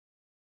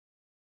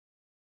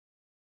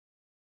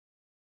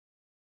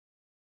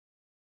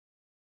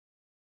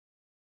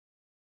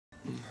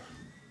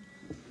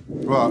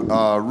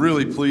Well,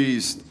 really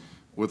pleased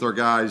with our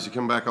guys. You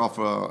come back off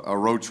a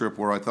road trip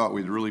where I thought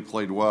we'd really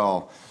played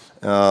well,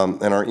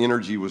 and our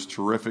energy was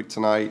terrific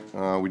tonight.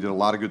 We did a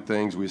lot of good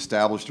things. We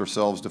established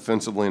ourselves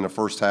defensively in the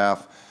first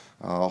half,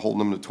 holding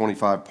them to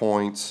 25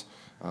 points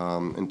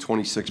and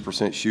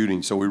 26%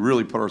 shooting. So we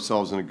really put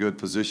ourselves in a good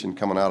position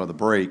coming out of the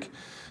break.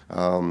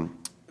 I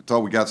thought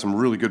we got some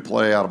really good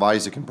play out of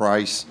Isaac and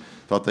Bryce.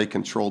 Thought they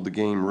controlled the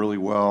game really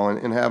well,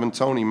 and having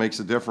Tony makes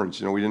a difference.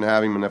 You know, we didn't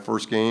have him in that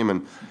first game,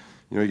 and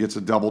he gets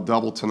a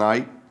double-double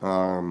tonight.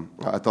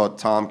 I thought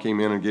Tom came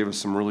in and gave us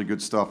some really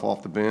good stuff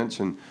off the bench,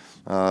 and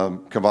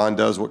Kevon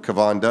does what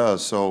Kevon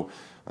does. So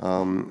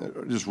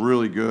just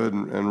really good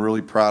and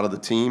really proud of the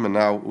team. And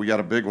now we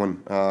got a big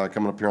one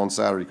coming up here on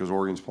Saturday because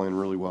Oregon's playing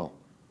really well.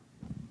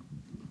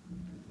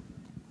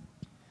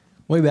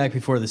 Way back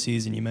before the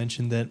season, you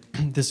mentioned that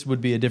this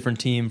would be a different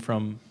team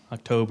from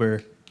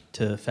October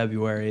to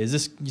February. Is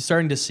this you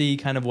starting to see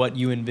kind of what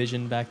you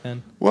envisioned back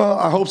then? Well,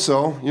 I hope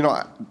so.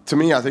 To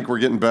me, I think we're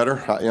getting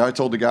better. I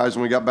told the guys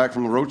when we got back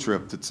from the road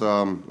trip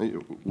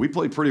that we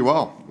played pretty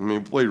well. I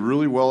mean, we played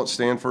really well at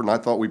Stanford, and I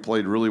thought we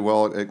played really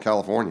well at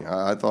California.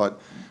 I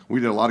thought we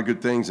did a lot of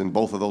good things in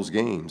both of those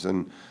games.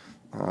 And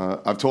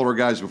I've told our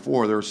guys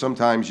before, there are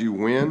sometimes you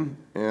win,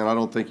 and I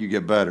don't think you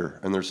get better.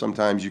 And there's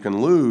sometimes you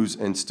can lose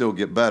and still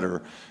get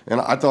better.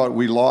 And I thought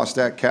we lost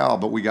at Cal,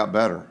 but we got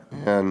better.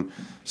 And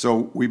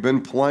so we've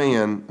been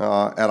playing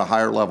at a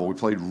higher level. We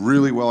played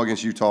really well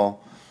against Utah.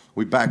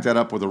 We backed that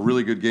up with a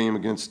really good game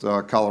against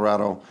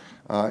Colorado.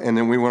 And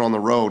then we went on the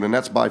road, and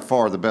that's by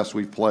far the best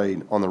we've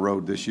played on the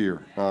road this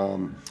year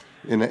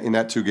in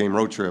that two-game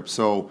road trip.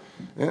 So,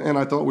 and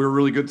I thought we were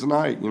really good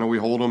tonight. We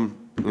hold them,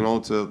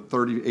 to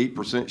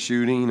 38%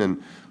 shooting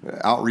and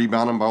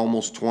out-rebound them by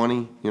almost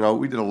 20.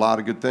 We did a lot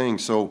of good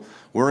things. So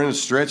we're in a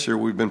stretch here.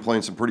 We've been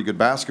playing some pretty good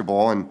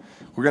basketball, and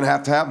we're going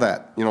to have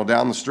that.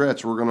 Down the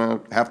stretch, we're going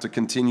to have to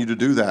continue to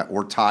do that.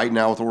 We're tied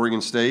now with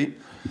Oregon State.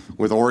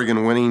 With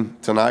Oregon winning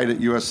tonight at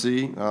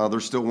USC,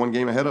 there's still one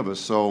game ahead of us.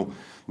 So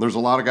there's a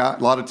lot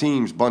of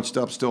teams bunched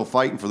up still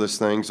fighting for this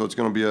thing. So it's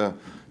going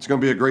to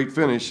be a great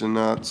finish, and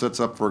it sets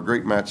up for a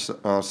great match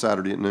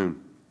Saturday at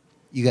noon.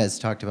 You guys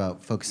talked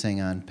about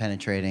focusing on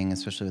penetrating,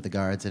 especially with the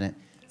guards, and it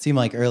seemed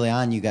like early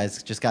on you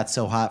guys just got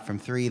so hot from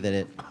three that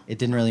it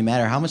didn't really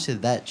matter. How much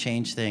did that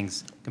change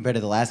things compared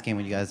to the last game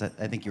when you guys, I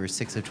think you were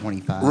 6 of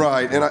 25?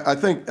 Right, and I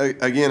think,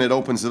 again, it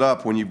opens it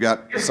up when you've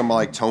got somebody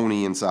like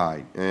Tony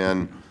inside.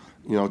 And,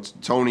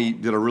 Tony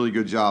did a really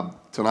good job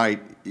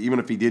tonight. Even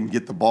if he didn't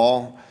get the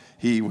ball,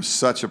 he was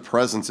such a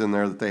presence in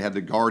there that they had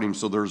to guard him,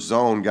 so their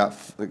zone got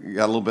a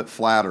little bit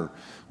flatter.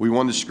 We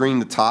wanted to screen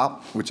the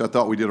top, which I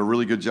thought we did a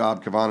really good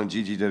job. Kevon and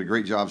Gigi did a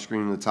great job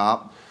screening the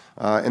top.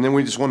 And then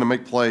we just wanted to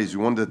make plays.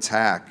 We wanted to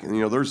attack.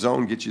 And, their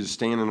zone gets you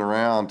standing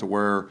around to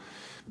where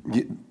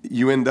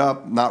you end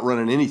up not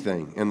running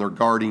anything, and they're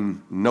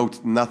guarding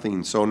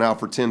nothing. So now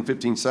for 10,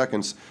 15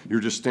 seconds,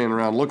 you're just standing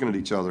around looking at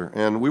each other.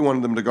 And we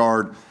wanted them to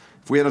guard.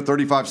 If we had a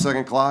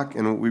 35-second clock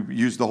and we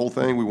used the whole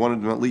thing, we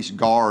wanted them to at least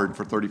guard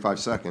for 35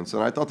 seconds.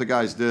 And I thought the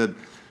guys did.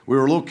 We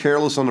were a little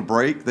careless on the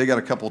break. They got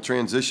a couple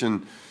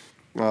transition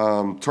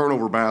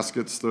turnover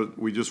baskets that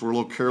we just were a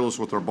little careless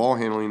with our ball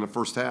handling in the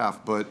first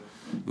half. But,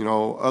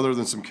 other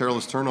than some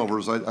careless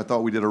turnovers, I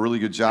thought we did a really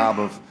good job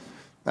of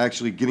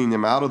actually getting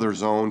them out of their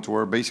zone to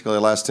where basically the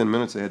last 10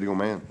 minutes they had to go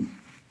man.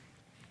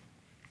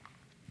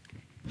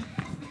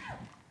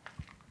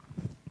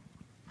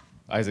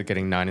 Isaac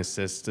getting 9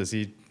 assists.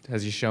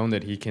 Has he shown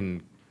that he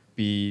can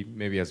be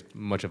maybe as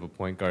much of a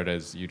point guard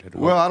as you'd had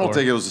hoped? Well, I don't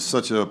think it was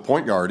such a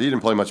point guard. He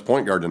didn't play much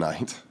point guard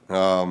tonight.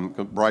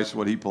 Bryce,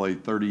 he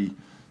played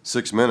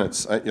 36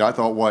 minutes. I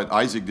thought what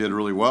Isaac did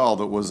really well,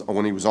 that was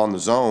when he was on the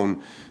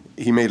zone,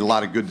 he made a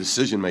lot of good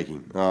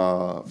decision-making.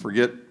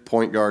 Forget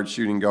point guard,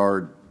 shooting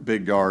guard,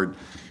 big guard.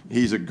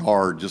 He's a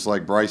guard, just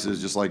like Bryce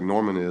is, just like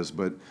Norman is.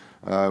 But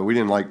we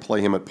didn't play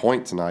him at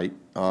point tonight.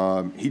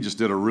 He just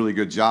did a really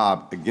good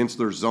job against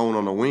their zone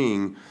on the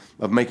wing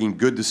of making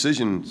good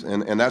decisions,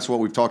 and that's what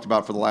we've talked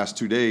about for the last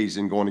 2 days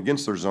in going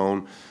against their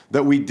zone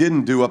that we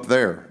didn't do up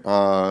there.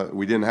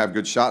 We didn't have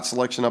good shot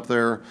selection up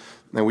there,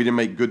 and we didn't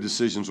make good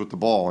decisions with the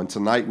ball. And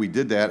tonight we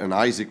did that, and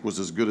Isaac was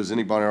as good as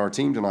anybody on our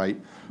team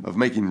tonight of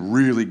making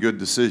really good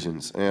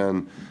decisions.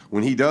 And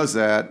when he does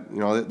that,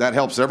 that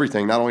helps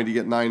everything. Not only did he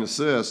get 9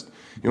 assists,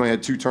 he only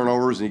had 2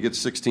 turnovers, and he gets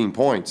 16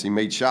 points. He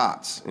made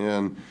shots.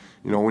 And,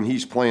 when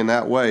he's playing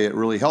that way, it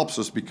really helps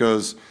us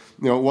because,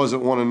 it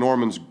wasn't one of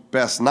Norman's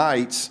best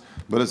nights,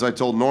 but as I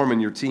told Norman,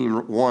 your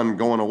team won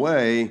going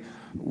away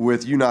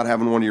with you not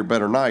having one of your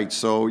better nights,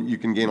 so you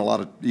can gain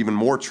even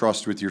more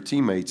trust with your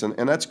teammates.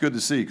 And that's good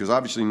to see because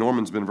obviously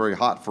Norman's been very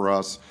hot for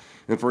us.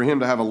 And for him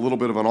to have a little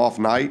bit of an off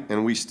night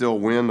and we still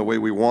win the way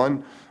we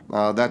won,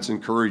 that's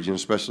encouraging,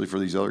 especially for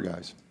these other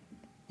guys.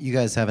 You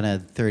guys haven't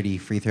had 30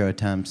 free throw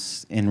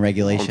attempts in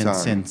regulation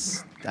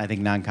since, I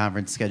think,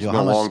 non-conference schedule. It's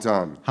been a long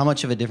time. How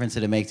much of a difference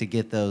did it make to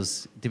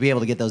be able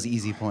to get those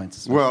easy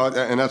points? Well,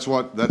 and that's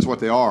what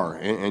they are,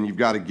 and you've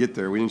got to get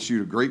there. We didn't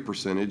shoot a great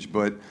percentage,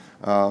 but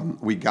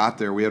we got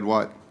there. We had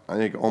I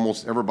think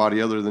almost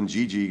everybody other than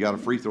Gigi got a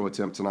free throw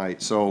attempt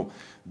tonight. So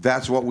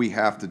that's what we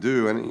have to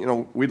do. And, you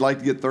know, we'd like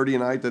to get 30 a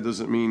night. That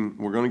doesn't mean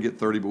we're going to get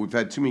 30, but we've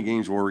had too many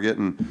games where we're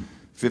getting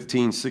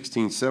 15,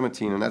 16,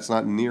 17, and that's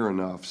not near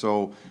enough.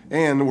 So,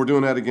 and we're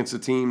doing that against a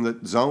team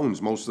that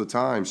zones most of the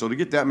time. So to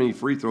get that many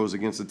free throws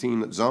against a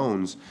team that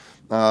zones,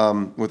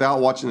 without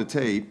watching the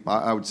tape,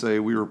 I would say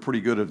we were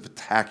pretty good at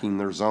attacking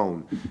their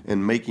zone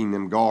and making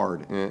them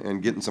guard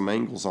and getting some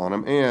angles on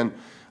them. And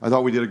I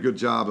thought we did a good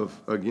job of,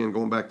 again,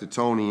 going back to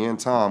Tony and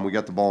Tom, we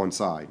got the ball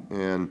inside.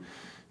 And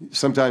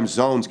sometimes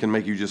zones can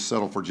make you just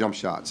settle for jump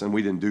shots, and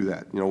we didn't do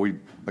that. You know, we,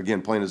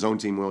 again, playing a zone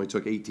team, we only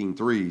took 18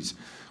 threes.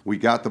 We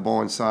got the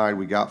ball inside,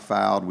 we got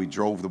fouled, we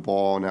drove the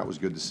ball, and that was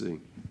good to see.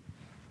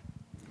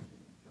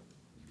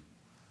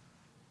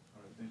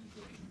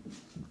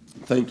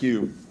 Thank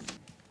you.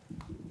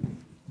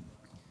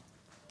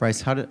 Bryce,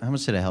 how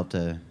much did it help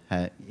to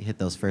hit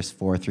those first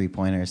 4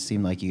 3-pointers?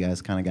 Seemed like you guys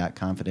kind of got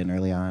confident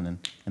early on,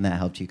 and that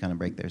helped you kind of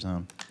break their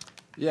zone.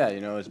 Yeah, you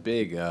know, it's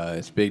big.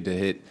 It's big to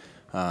hit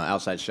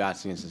outside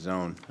shots against the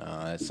zone.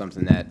 That's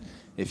something that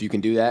if you can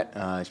do that,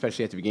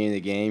 especially at the beginning of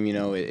the game, you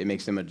know, it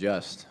makes them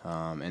adjust.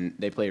 And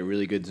they play a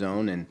really good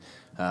zone, and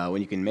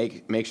when you can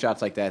make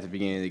shots like that at the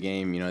beginning of the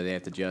game, you know, they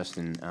have to adjust,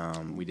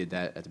 and we did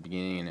that at the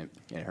beginning, and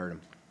it hurt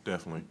them.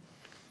 Definitely.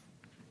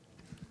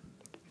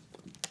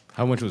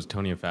 How much was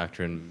Tony a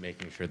factor in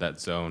making sure that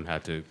zone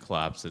had to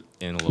collapse it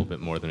in a little bit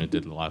more than it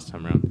did the last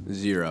time around?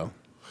 0.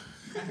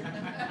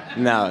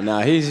 No,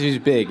 he's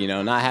big. You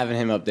know, not having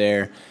him up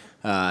there,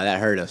 that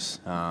hurt us.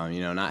 You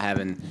know, not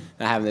having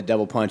the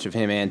double punch of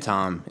him and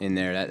Tom in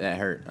there, that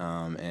hurt.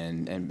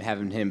 And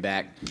having him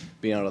back,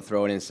 being able to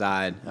throw it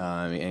inside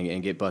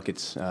and get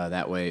buckets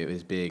that way, it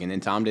was big. And then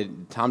Tom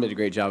did a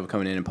great job of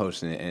coming in and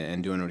posting it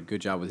and doing a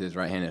good job with his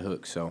right-handed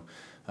hook. So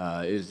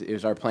it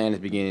was our plan at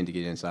the beginning to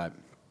get inside.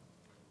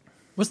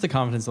 What's the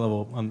confidence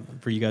level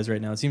for you guys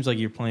right now? It seems like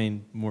you're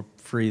playing more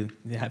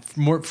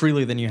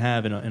freely than you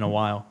have in a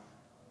while.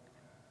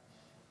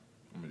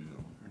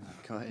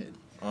 Go ahead.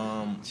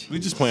 We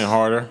just playing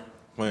harder,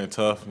 playing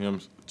tough. You know,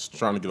 just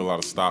trying to get a lot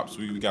of stops.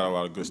 We got a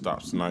lot of good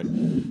stops tonight,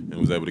 and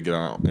was able to get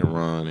out and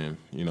run. And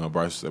you know,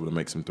 Bryce was able to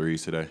make some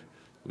threes today,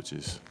 which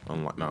is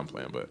unlike I'm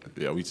playing. But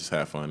yeah, we just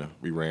had fun.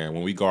 We ran.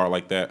 When we guard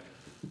like that,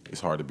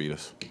 it's hard to beat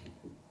us.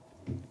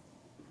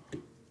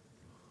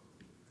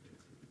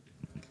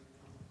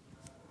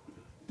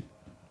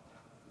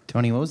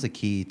 Tony, what was the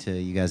key to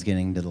you guys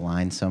getting to the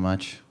line so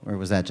much? Or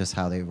was that just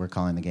how they were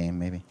calling the game,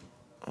 maybe?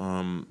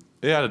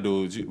 It had to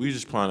do with, we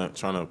just trying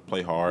to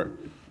play hard,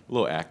 a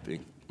little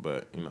acting,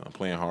 but, you know,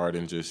 playing hard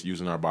and just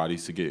using our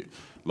bodies to get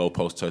low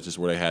post touches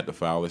where they had to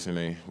foul us,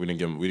 and we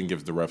didn't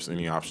give the refs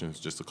any options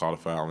just to call the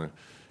foul, and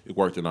it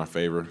worked in our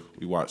favor.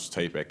 We watched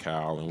tape at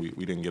Cal, and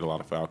we didn't get a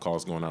lot of foul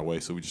calls going our way,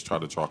 so we just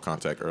tried to draw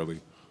contact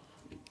early.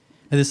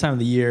 At this time of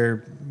the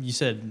year, you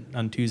said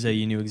on Tuesday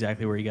you knew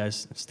exactly where you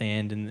guys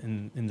stand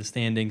in the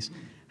standings.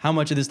 How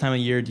much at this time of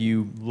year do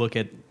you look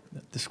at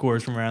the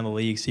scores from around the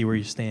league, see where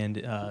you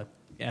stand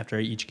after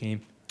each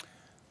game?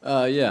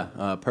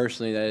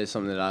 Personally, that is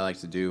something that I like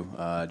to do,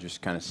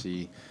 just kind of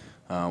see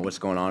what's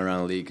going on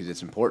around the league because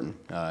it's important.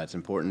 It's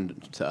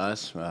important to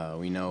us.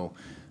 We know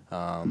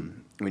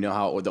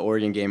how the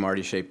Oregon game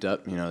already shaped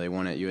up. You know, they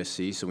won at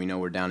USC, so we know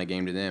we're down a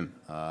game to them.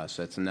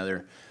 So that's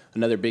another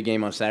big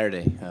game on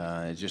Saturday.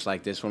 It's just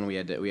like this one. We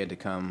had to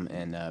come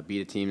and beat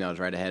a team that was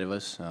right ahead of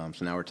us. So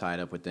now we're tied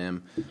up with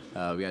them. We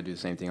got to do the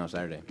same thing on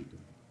Saturday.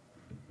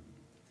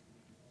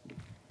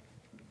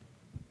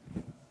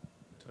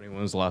 Tony,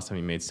 when was the last time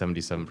you made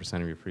 77%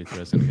 of your free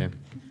throws in a game?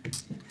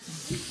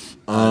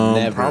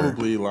 Never.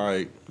 Probably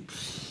like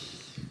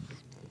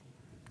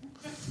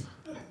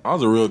I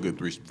was a real good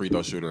free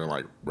throw shooter in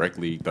like rec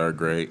league, 3rd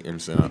grade.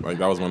 Like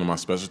that was one of my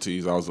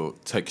specialties. I was a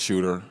tech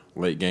shooter,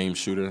 late game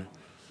shooter.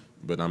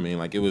 But I mean,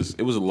 like it was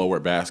a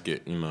lower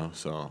basket, you know.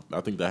 So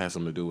I think that had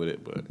something to do with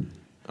it. But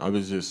I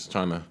was just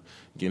trying to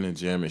get in the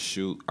gym and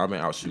shoot. I've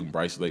been out shooting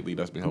Bryce lately.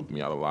 That's been helping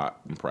me out a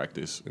lot in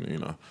practice. And, you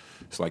know,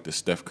 it's like the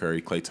Steph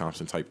Curry, Klay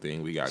Thompson type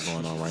thing we got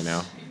going on right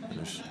now. And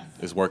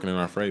it's working in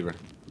our favor.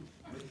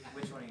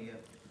 Which one are you?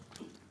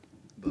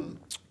 Both.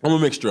 I'm a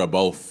mixture of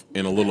both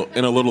and a little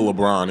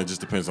LeBron. It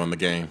just depends on the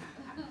game.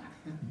 All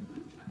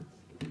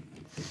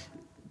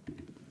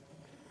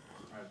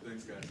right,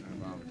 thanks, guys.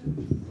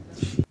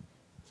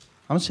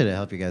 How much did it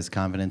help your guys'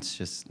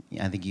 confidence?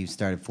 I think you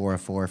started 4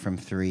 of 4 from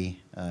 3.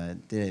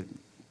 Did it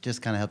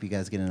just kind of help you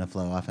guys get in a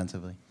flow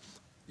offensively?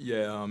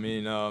 Yeah, I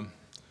mean,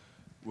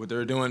 what they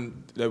were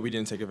doing that we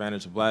didn't take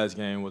advantage of last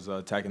game was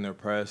attacking their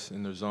press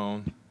in their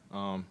zone,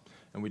 and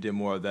we did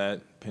more of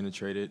that,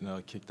 penetrated,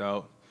 kicked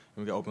out,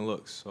 and we got open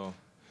looks. So,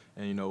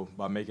 and you know,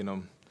 by making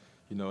them,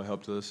 you know, it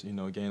helped us, you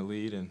know, gain a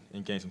lead and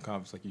gain some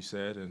confidence, like you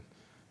said, and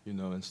you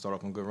know, and start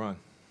off on a good run.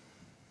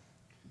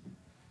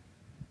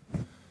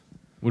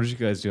 What did you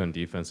guys do on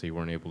defense that you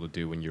weren't able to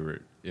do when you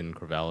were in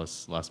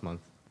Corvallis last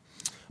month?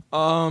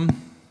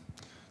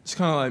 Just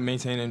kind of like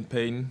maintaining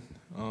Peyton.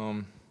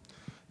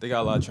 They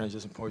got a lot of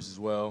transition points as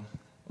well,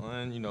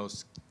 and you know,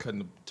 cutting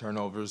the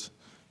turnovers,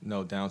 you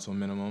know, down to a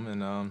minimum,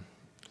 and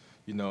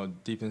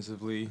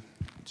defensively,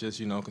 just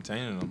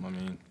containing them. I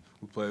mean,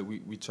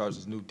 we charged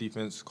this new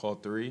defense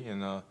called 3,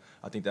 and I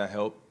think that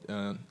helped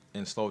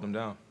and slowed them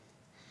down.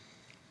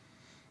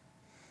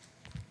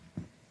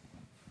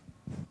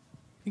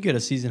 You got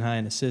a season high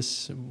in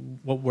assists.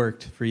 What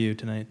worked for you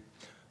tonight?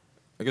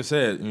 Like I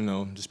said,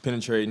 just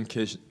penetrating,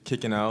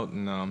 kicking out,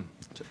 and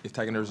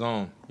attacking their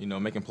zone.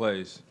 Making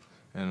plays,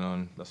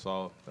 and that's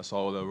all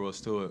there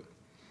was to it.